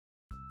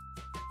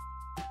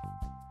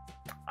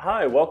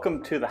Hi,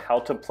 welcome to the How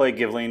to Play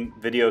Givling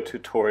video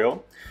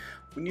tutorial.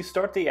 When you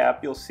start the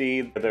app, you'll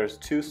see that there's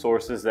two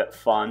sources that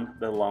fund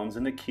the loans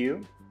in the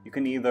queue. You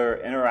can either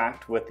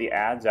interact with the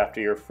ads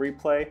after your free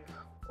play,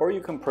 or you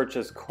can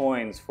purchase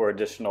coins for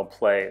additional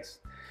plays.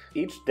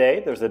 Each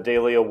day, there's a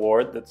daily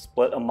award that's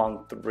split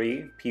among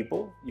 3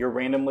 people. You're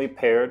randomly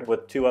paired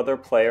with 2 other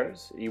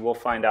players. You will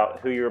find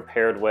out who you're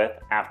paired with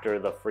after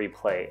the free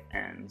play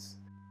ends.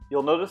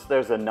 You'll notice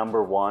there's a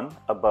number 1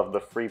 above the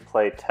free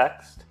play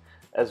text,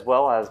 as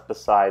well as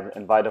beside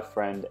invite a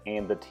friend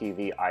and the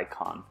TV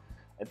icon.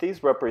 And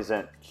these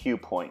represent queue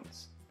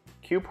points.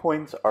 Queue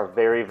points are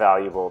very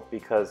valuable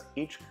because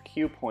each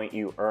queue point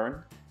you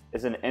earn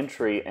is an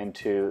entry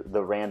into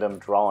the random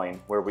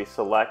drawing where we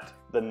select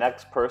the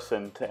next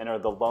person to enter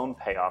the loan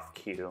payoff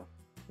queue.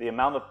 The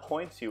amount of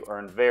points you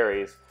earn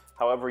varies,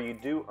 however you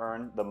do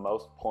earn the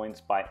most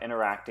points by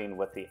interacting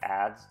with the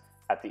ads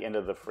at the end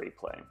of the free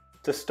play.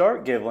 To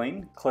start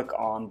Givling, click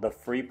on the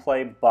free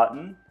play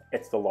button.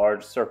 It's the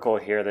large circle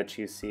here that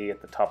you see at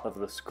the top of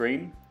the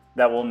screen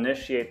that will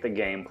initiate the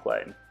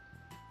gameplay.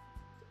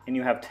 And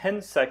you have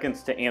 10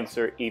 seconds to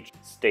answer each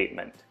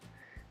statement.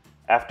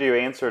 After you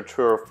answer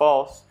true or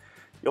false,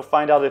 you'll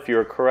find out if you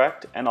are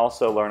correct and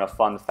also learn a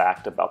fun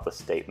fact about the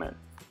statement.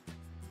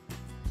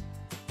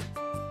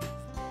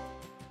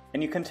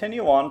 And you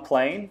continue on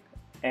playing,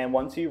 and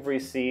once you've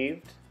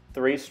received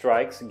 3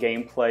 strikes,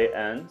 gameplay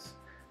ends.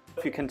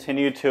 If you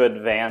continue to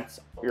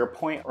advance, your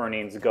point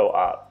earnings go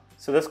up.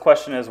 So this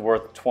question is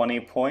worth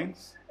 20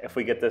 points. If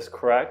we get this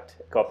correct,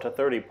 go up to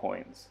 30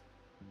 points.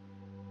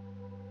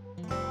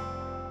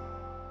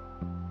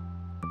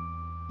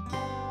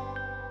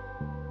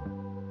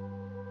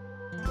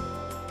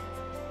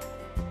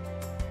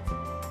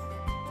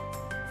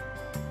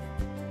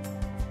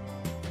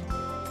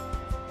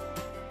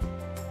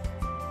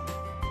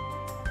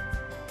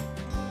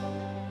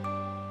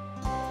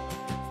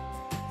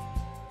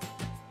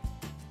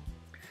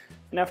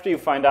 And after you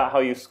find out how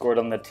you scored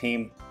on the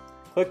team,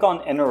 click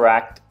on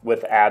Interact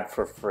with Ad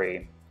for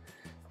free.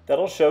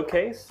 That'll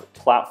showcase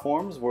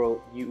platforms where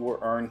you will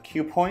earn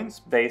queue points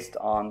based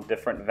on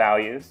different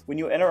values. When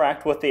you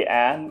interact with the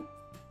ad,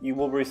 you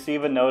will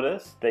receive a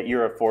notice that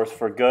you're a force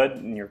for good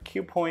and your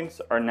queue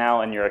points are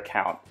now in your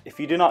account. If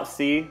you do not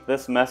see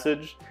this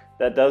message,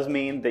 that does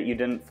mean that you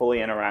didn't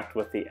fully interact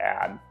with the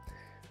ad.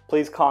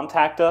 Please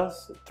contact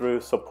us through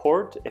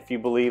support if you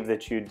believe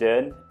that you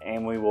did,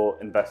 and we will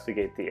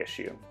investigate the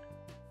issue.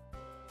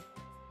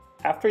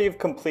 After you've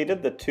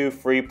completed the 2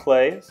 free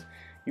plays,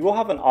 you will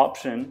have an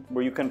option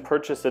where you can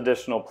purchase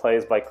additional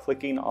plays by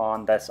clicking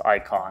on this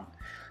icon.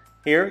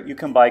 Here you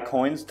can buy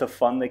coins to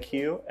fund the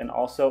queue and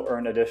also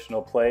earn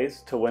additional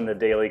plays to win the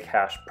daily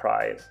cash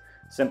prize.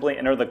 Simply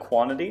enter the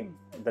quantity,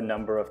 the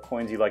number of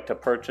coins you'd like to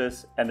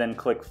purchase, and then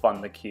click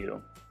Fund the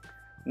Queue.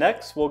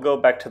 Next, we'll go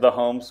back to the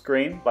home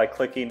screen by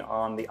clicking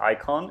on the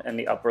icon in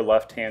the upper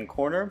left-hand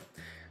corner.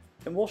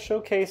 And we'll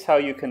showcase how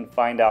you can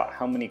find out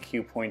how many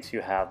queue points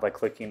you have by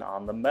clicking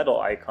on the medal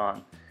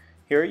icon.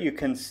 Here you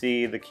can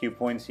see the queue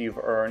points you've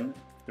earned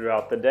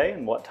throughout the day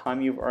and what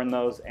time you've earned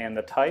those and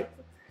the type.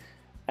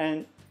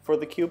 And for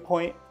the queue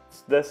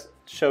points, this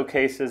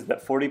showcases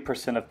that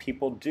 40% of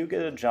people do get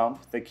to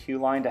jump the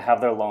queue line to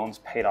have their loans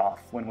paid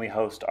off when we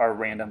host our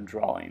random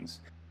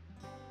drawings.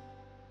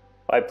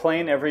 By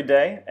playing every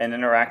day and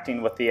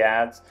interacting with the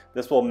ads,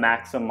 this will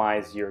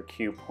maximize your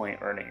queue point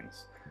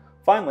earnings.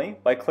 Finally,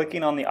 by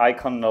clicking on the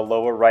icon in the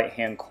lower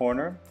right-hand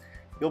corner,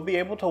 you'll be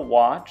able to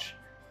watch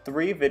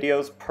 3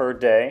 videos per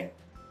day.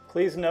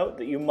 Please note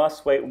that you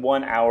must wait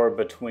 1 hour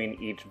between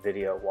each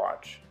video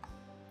watch.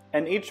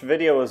 And each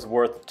video is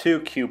worth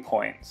 2 queue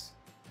points.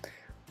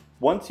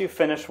 Once you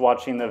finish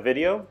watching the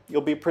video,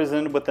 you'll be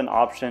presented with an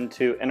option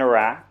to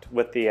interact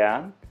with the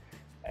ad,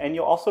 and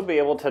you'll also be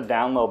able to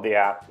download the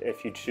app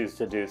if you choose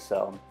to do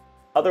so.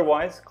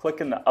 Otherwise, click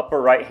in the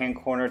upper right-hand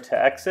corner to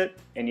exit,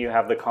 and you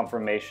have the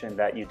confirmation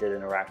that you did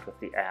interact with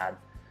the ad.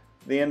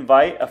 The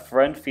Invite a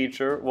Friend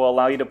feature will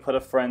allow you to put a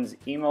friend's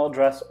email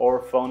address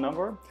or phone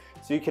number,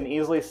 so you can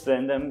easily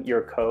send them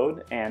your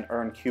code and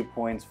earn queue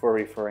points for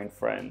referring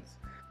friends.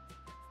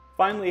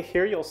 Finally,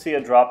 here you'll see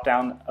a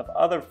drop-down of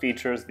other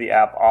features the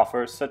app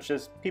offers, such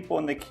as people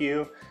in the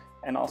queue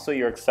and also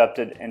your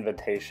accepted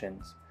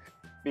invitations.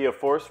 Be a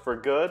force for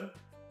good,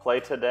 play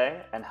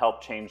today, and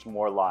help change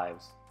more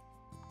lives.